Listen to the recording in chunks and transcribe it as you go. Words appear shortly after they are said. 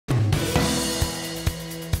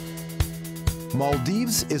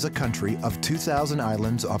Maldives is a country of 2,000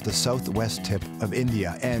 islands off the southwest tip of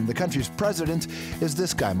India, and the country's president is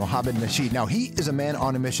this guy, Mohamed Nasheed. Now, he is a man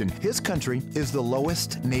on a mission. His country is the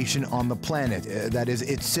lowest nation on the planet. That is,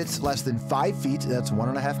 it sits less than 5 feet, that's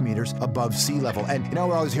 1.5 meters, above sea level. And you know,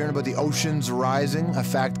 we're always hearing about the oceans rising, a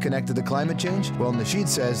fact connected to climate change? Well, Nasheed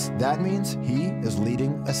says that means he is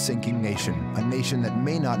leading a sinking nation, a nation that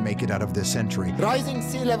may not make it out of this century. Rising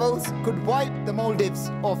sea levels could wipe the Maldives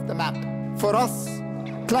off the map. For us,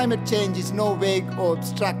 climate change is no vague or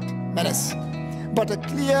abstract menace, but a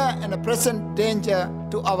clear and a present danger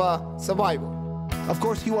to our survival. Of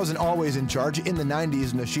course, he wasn't always in charge. In the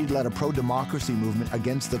 90s, Nasheed led a pro-democracy movement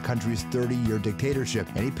against the country's 30-year dictatorship,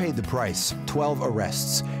 and he paid the price. 12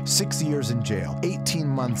 arrests, 6 years in jail, 18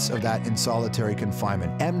 months of that in solitary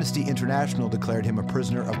confinement. Amnesty International declared him a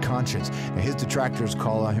prisoner of conscience. Now, his detractors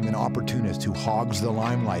call him an opportunist who hogs the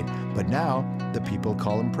limelight. But now, the people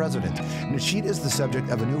call him president. Nasheed is the subject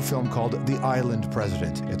of a new film called The Island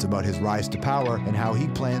President. It's about his rise to power and how he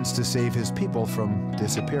plans to save his people from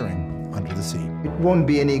disappearing under the sea. It won't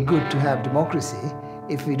be any good to have democracy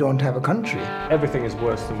if we don't have a country. Everything is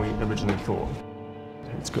worse than we originally thought.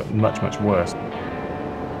 It's got much, much worse.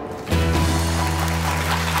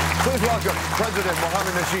 Please welcome President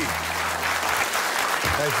Mohamed Nasheed.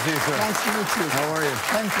 Nice to see you, sir. Nice to meet you. How are you?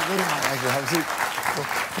 Thank you very much. Thank you. Have a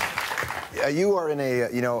seat. You are in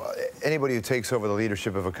a, you know, anybody who takes over the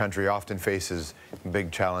leadership of a country often faces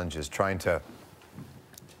big challenges, trying to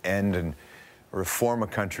end and reform a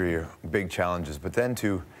country are big challenges, but then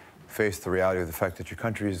to face the reality of the fact that your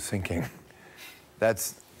country is sinking,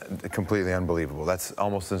 that's completely unbelievable. That's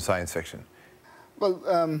almost in science fiction.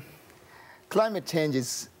 Well, climate change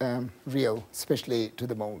is real, especially to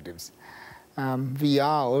the Maldives. We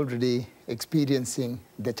are already experiencing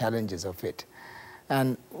the challenges of it.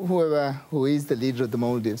 And whoever who is the leader of the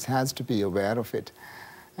Maldives has to be aware of it.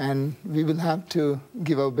 And we will have to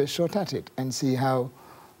give our best shot at it and see how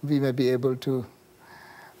we may be able to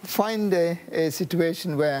find a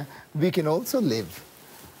situation where we can also live.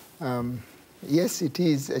 Yes, it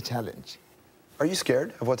is a challenge. Are you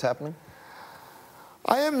scared of what's happening?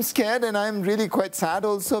 I am scared, and I'm really quite sad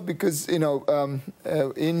also because, you know,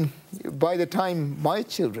 by the time my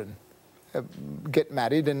children get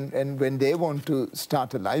married and when they want to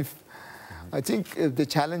start a life, I think the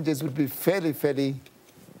challenges would be fairly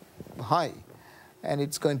high, and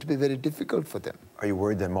it's going to be very difficult for them. Are you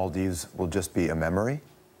worried that Maldives will just be a memory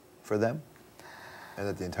for them? And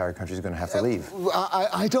that the entire country is going to have to leave?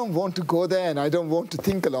 I don't want to go there, and I don't want to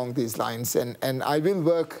think along these lines. And I will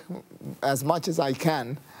work as much as I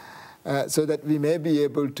can so that we may be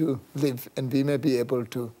able to live and we may be able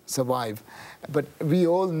to survive. But we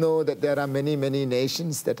all know that there are many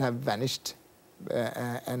nations that have vanished,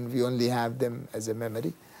 and we only have them as a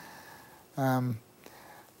memory.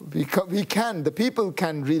 The people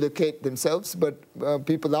can relocate themselves, but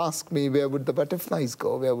people ask me, where would the butterflies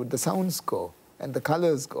go? Where would the sounds go? And the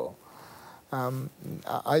colors go?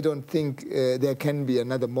 I don't think there can be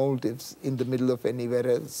another Maldives in the middle of anywhere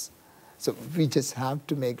else. So we just have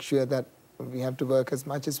to make sure that we have to work as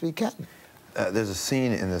much as we can. There's a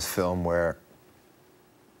scene in this film where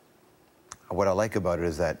what I like about it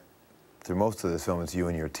is that through most of this film, it's you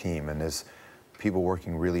and your team, and there's people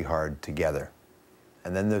working really hard together.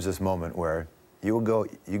 And then there's this moment where you go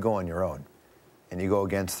on your own, and you go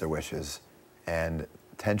against their wishes, and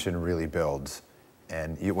tension really builds.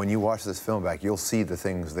 And when you watch this film back, you'll see the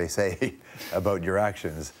things they say about your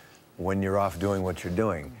actions when you're off doing what you're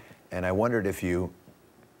doing. And I wondered if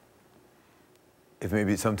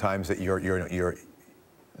maybe sometimes that you're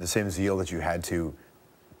the same zeal that you had to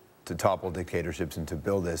topple dictatorships and to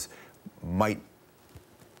build this might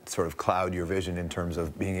sort of cloud your vision in terms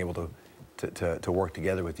of being able to work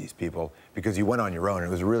together with these people, because you went on your own. And it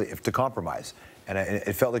was really to compromise, and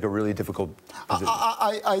it felt like a really difficult position.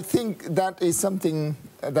 I think that is something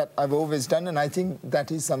that I've always done, and I think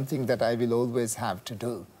that is something that I will always have to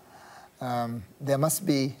do. There must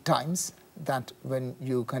be times that when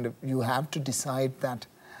you have to decide that,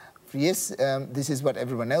 yes, this is what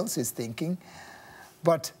everyone else is thinking,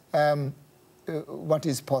 but what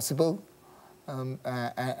is possible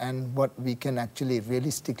and what we can actually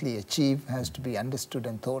realistically achieve has to be understood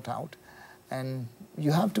and thought out, and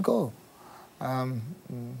you have to go.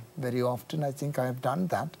 Very often I think I have done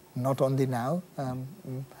that, not only now.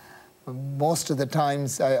 Most of the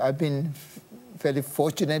times I've been fairly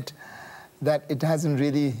fortunate that it hasn't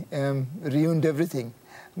really ruined everything.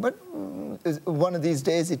 But one of these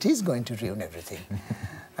days it is going to ruin everything.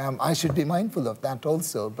 I should be mindful of that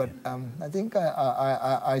also, but I think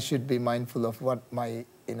I should be mindful of what my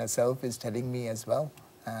inner self is telling me as well.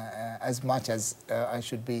 as much as I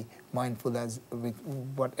should be mindful as with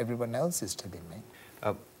what everyone else is telling me.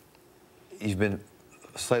 You've been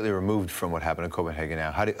slightly removed from what happened in Copenhagen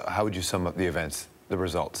now. How would you sum up the events, the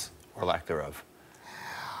results, or lack thereof?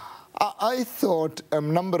 I thought a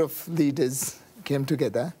number of leaders came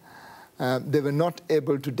together. They were not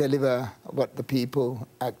able to deliver what the people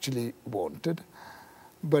actually wanted.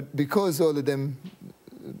 But because all of them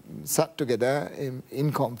sat together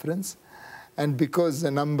in conference, and because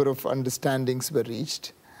a number of understandings were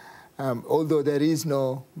reached, although there is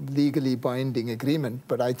no legally binding agreement,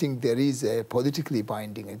 but I think there is a politically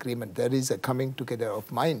binding agreement. There is a coming together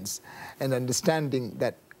of minds and understanding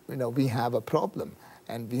that we have a problem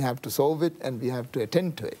and we have to solve it and we have to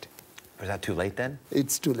attend to it. Is that too late then?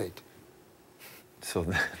 It's too late. So.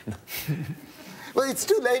 Well, it's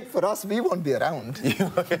too late for us. We won't be around.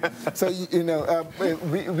 So,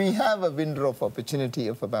 we have a window of opportunity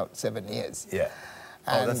of about 7 years. Yeah.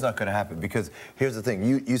 Oh, that's not going to happen, because here's the thing.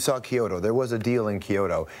 You saw Kyoto. There was a deal in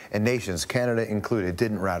Kyoto, and nations, Canada included,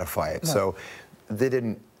 didn't ratify it. No. So they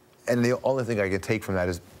didn't, and the only thing I could take from that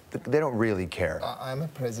is they don't really care. I'm a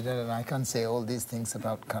president, and I can't say all these things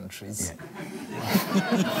about countries. Yeah.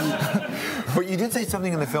 But you did say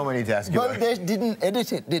something in the film I need to ask you about. Well, they didn't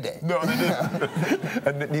edit it, did they? No, they didn't.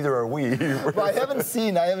 And neither are we. But I haven't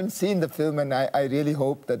seen the film, and I really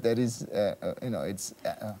hope that there is, it's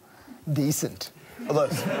decent.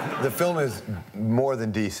 Look, the film is more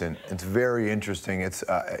than decent. It's very interesting.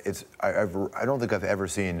 I don't think I've ever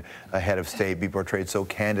seen a head of state be portrayed so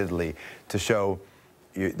candidly to show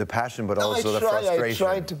the passion, but also the frustration. I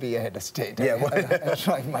tried to be a head of state. Yeah, I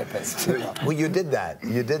tried my best. Well, you did that.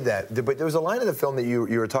 You did that. But there was a line in the film that you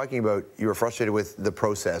were talking about. You were frustrated with the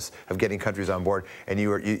process of getting countries on board, and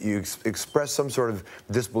you expressed some sort of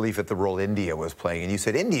disbelief at the role India was playing, and you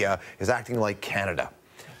said India is acting like Canada.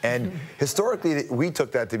 And historically, we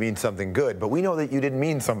took that to mean something good, but we know that you didn't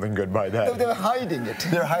mean something good by that. No, they were hiding it.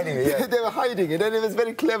 They're hiding it, yeah. They were hiding it, and it was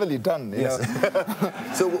very cleverly done. You know?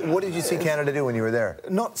 So what did you see Canada do when you were there?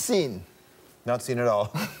 Not seen. Not seen at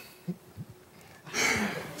all.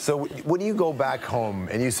 So when you go back home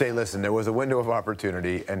and you say, listen, there was a window of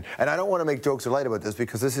opportunity, and I don't want to make jokes or light about this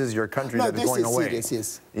because this is your country that is going away. Serious,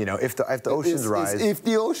 yes. If the oceans rise. If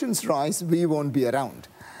the oceans rise, we won't be around.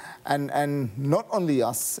 And not only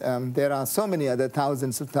us, there are so many other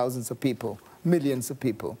thousands of people, millions of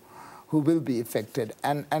people, who will be affected.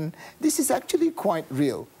 And this is actually quite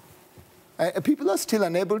real. People are still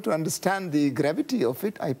unable to understand the gravity of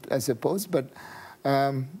it, I suppose, but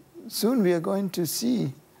soon we are going to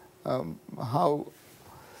see how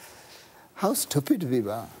stupid we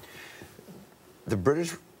were. The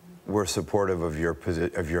British were supportive of your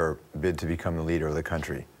bid to become the leader of the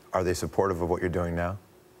country. Are they supportive of what you're doing now?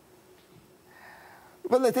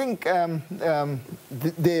 Well, I think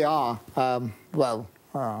they are.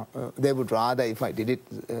 They would rather if I did it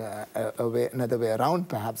another way around,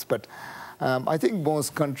 perhaps. But I think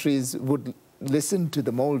most countries would listen to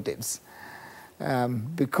the Maldives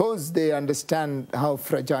because they understand how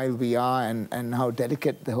fragile we are and how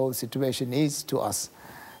delicate the whole situation is to us.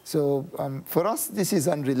 So for us, this is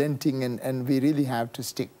unrelenting, and we really have to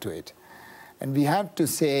stick to it. And we have to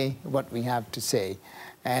say what we have to say.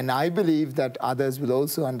 And I believe that others will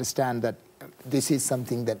also understand that this is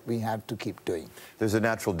something that we have to keep doing. There's a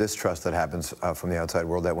natural distrust that happens from the outside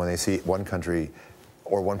world that when they see one country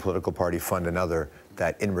or one political party fund another,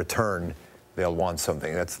 that in return they'll want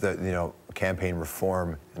something. That's the campaign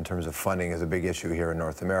reform in terms of funding is a big issue here in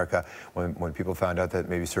North America. When people found out that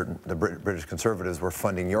maybe the British Conservatives were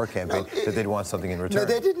funding your campaign, that they'd want something in return.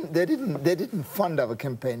 No, they didn't fund our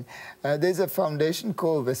campaign. There's a foundation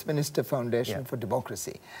called Westminster Foundation for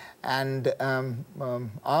Democracy, and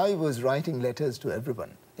I was writing letters to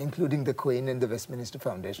everyone, including the Queen and the Westminster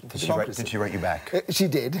Foundation for Democracy. Did she write you back? She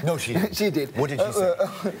did. No, she didn't. She did. What did she say?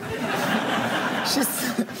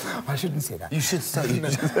 I shouldn't say that. You should say.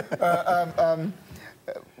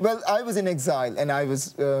 Well, I was in exile, and I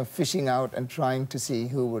was fishing out and trying to see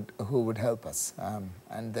who would help us.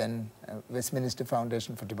 And then Westminster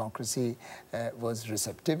Foundation for Democracy was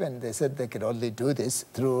receptive, and they said they could only do this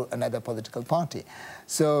through another political party.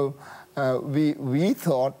 So we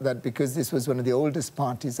thought that because this was one of the oldest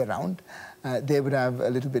parties around, they would have a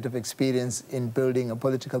little bit of experience in building a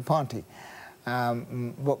political party.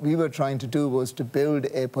 What we were trying to do was to build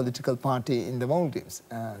a political party in the Maldives.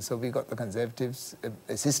 So we got the Conservatives'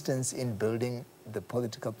 assistance in building the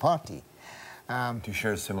political party. Do you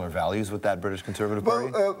share similar values with that British Conservative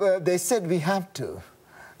Party? Well, they said we have to.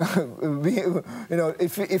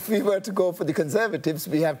 If we were to go for the Conservatives,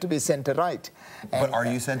 we have to be centre-right. But are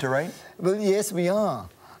you centre-right? Well, yes, we are.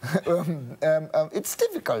 it's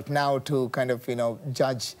difficult now to kind of,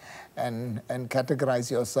 judge and categorize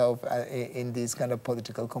yourself in these kind of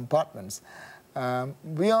political compartments.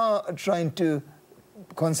 We are trying to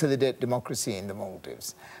consolidate democracy in the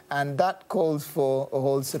Maldives, and that calls for a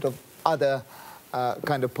whole set of other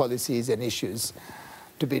kind of policies and issues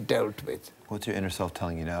to be dealt with. What's your inner self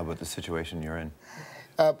telling you now about the situation you're in?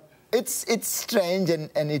 It's strange,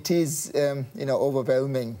 and it is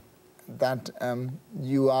overwhelming that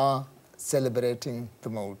you are celebrating the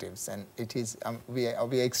Maldives, and it is we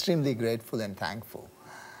are extremely grateful and thankful.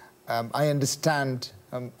 I understand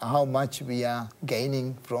how much we are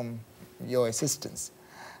gaining from your assistance,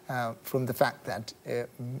 from the fact that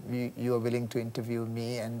you are willing to interview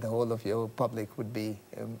me, and the whole of your public would be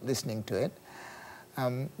listening to it,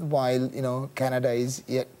 while Canada is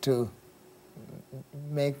yet to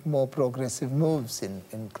make more progressive moves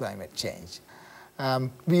in climate change.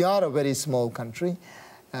 We are a very small country.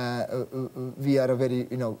 We are a very,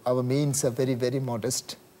 our means are very, very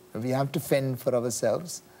modest. We have to fend for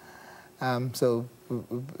ourselves. And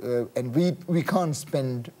we can't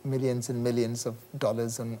spend millions and millions of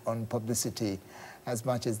dollars on publicity as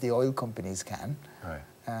much as the oil companies can. Right.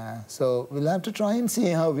 So we'll have to try and see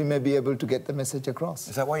how we may be able to get the message across.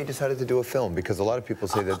 Is that why you decided to do a film? Because a lot of people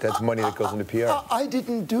say that that's money that goes into PR. I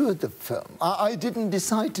didn't do the film. I didn't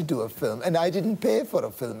decide to do a film, and I didn't pay for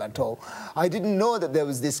a film at all. I didn't know that there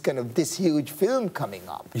was this huge film coming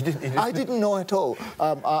up. You didn't I didn't know at all.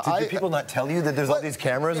 Did people not tell you that there's all these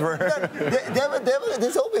cameras?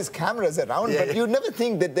 There's always cameras around, but you'd never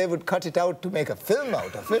think that they would cut it out to make a film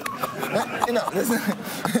out of it.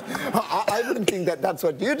 I wouldn't think that that's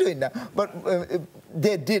what you're doing now. But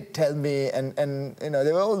they did tell me, and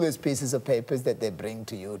there were always pieces of papers that they bring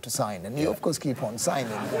to you to sign, and you of course keep on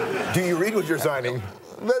signing. Do you read what you're signing?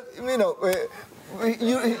 Well,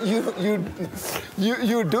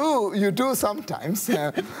 you do sometimes,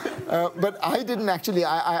 but I didn't actually.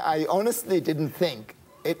 I honestly didn't think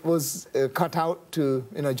it was cut out to.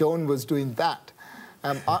 Joan was doing that.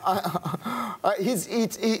 He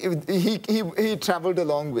travelled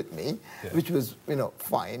along with me, which was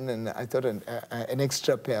fine, and I thought an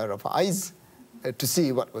extra pair of eyes to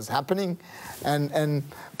see what was happening, and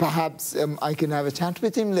perhaps I can have a chat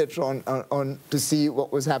with him later on to see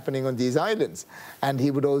what was happening on these islands, and he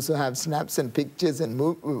would also have snaps and pictures and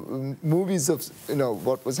movies of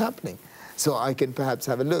what was happening, so I can perhaps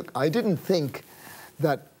have a look. I didn't think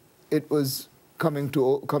that it was coming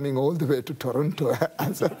all the way to Toronto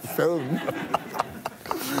as a film.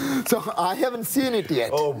 So I haven't seen it yet.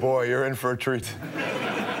 Oh boy, you're in for a treat.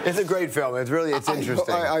 It's a great film. It's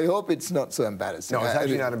interesting. I hope it's not so embarrassing. No, it's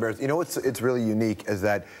actually not embarrassing. It's really unique is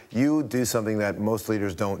that you do something that most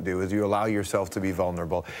leaders don't do, is you allow yourself to be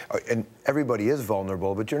vulnerable. And everybody is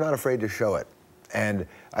vulnerable, but you're not afraid to show it. And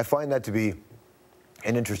I find that to be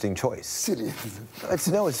an interesting choice. Serious.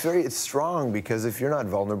 It's strong, because if you're not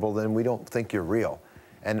vulnerable, then we don't think you're real.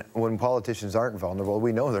 And when politicians aren't vulnerable,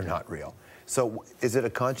 we know they're not real. So is it a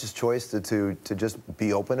conscious choice to just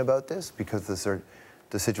be open about this because the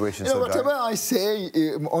situation is so dark? Whatever I say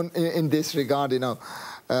in this regard,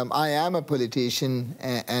 I am a politician,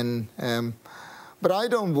 but I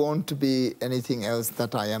don't want to be anything else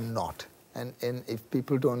that I am not. And if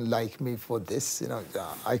people don't like me for this,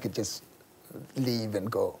 I could just leave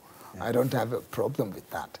and go. Yeah. I don't have a problem with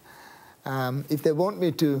that. If they want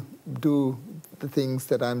me to do the things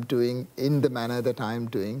that I'm doing in the manner that I'm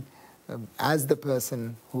doing, as the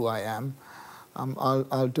person who I am,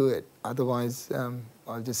 I'll do it. Otherwise,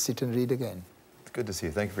 I'll just sit and read again. It's good to see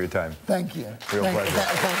you. Thank you for your time. Thank you. Real pleasure.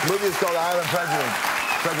 The movie is called Island President.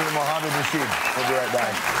 President Mohamed Nasheed. We'll be right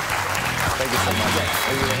back. Thank you so much.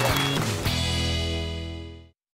 Thank you very much.